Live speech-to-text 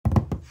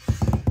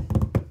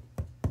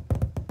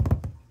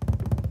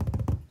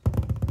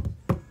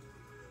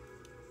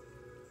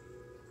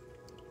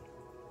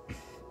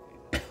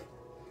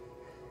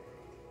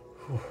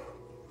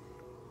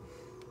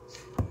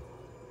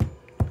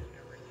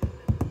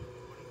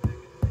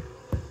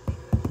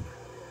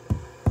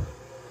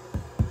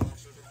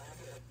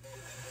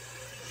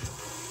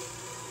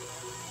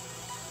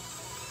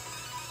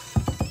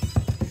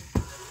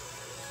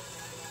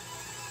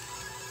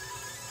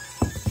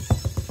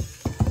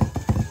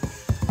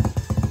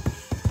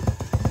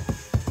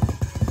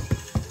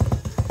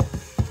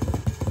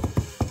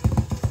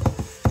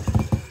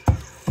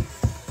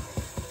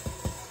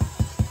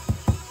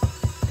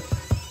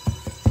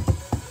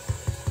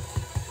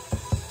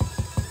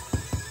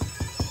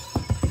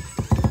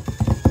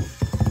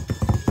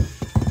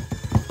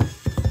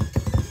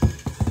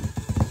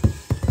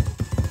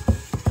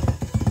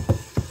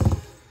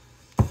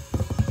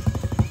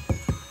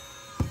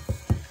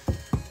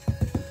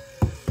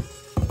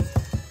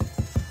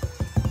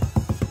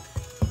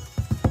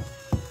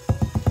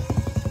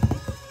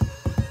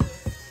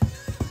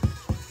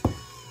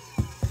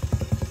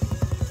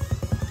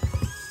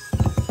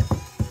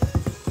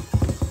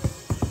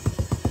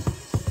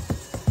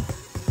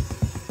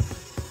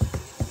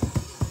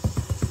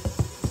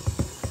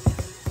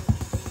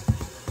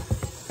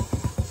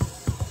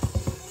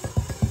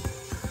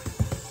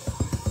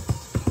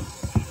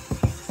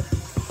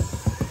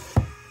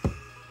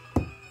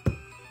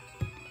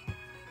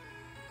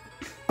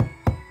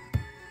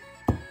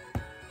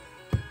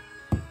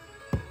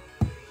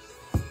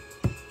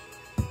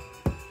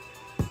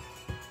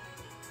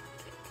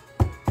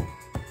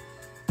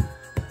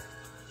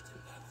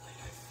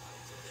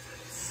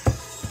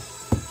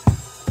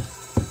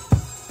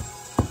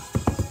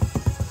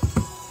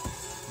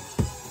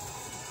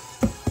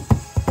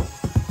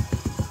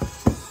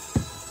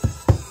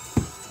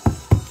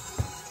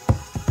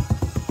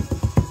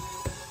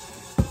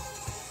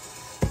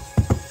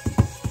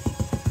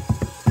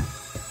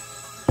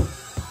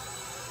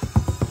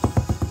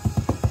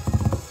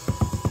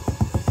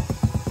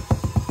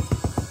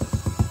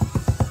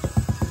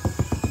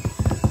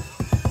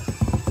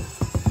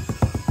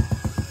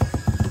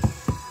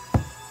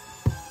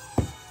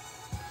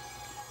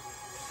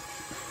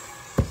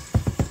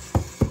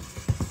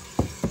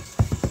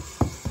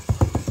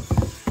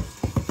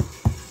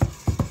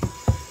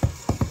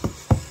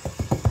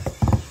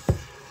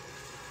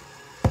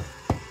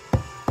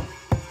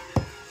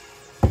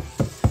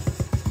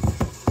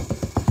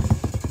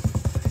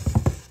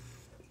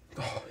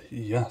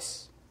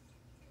Yes.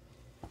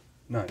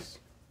 Nice.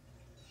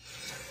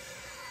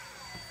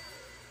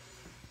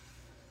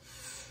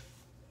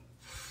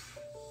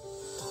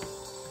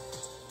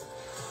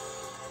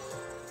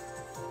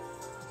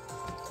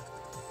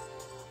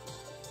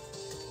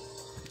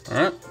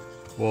 Alright.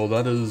 Well,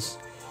 that is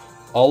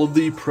all of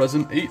the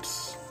present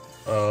 8s.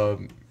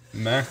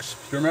 Max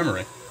pure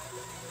memory.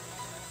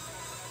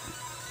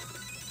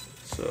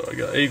 So I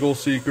got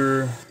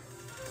Aegleseeker,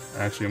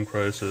 Axiom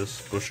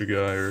Crisis,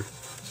 Bushigaire,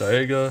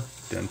 Zaega,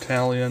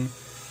 Dantalion,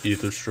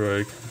 Ether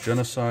Strike,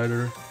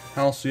 Genocider,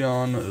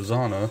 Halcyon,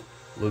 Zana,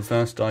 Live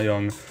Fast, Die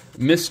Young,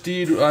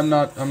 Misdeed, I'm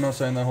not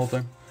saying that whole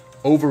thing.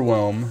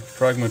 Overwhelm,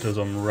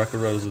 Pragmatism, Wreck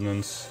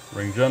Resonance,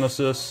 Ring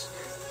Genesis.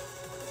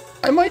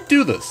 I might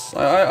do this.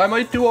 I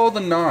might do all the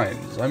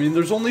 9s. I mean,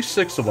 there's only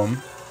 6 of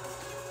them.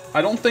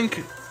 I don't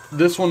think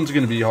this one's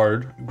gonna be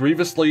hard.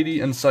 Grievous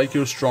Lady and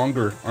Psycho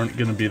Stronger aren't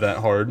gonna be that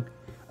hard.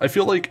 I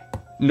feel like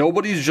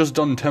nobody's just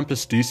done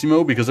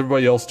Tempestissimo because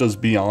everybody else does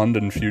Beyond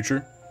and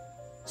Future.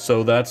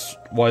 So that's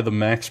why the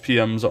max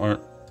PMs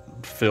aren't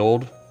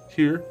filled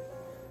here.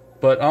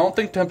 But I don't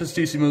think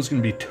Tempestissimo is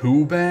gonna be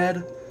too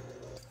bad.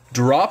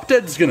 Drop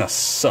Dead's gonna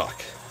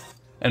suck.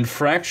 And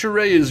Fracture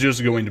Ray is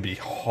just going to be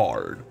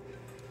hard.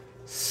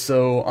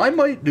 So I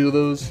might do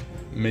those,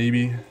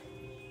 maybe.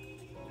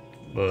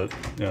 But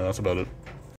yeah, that's about it.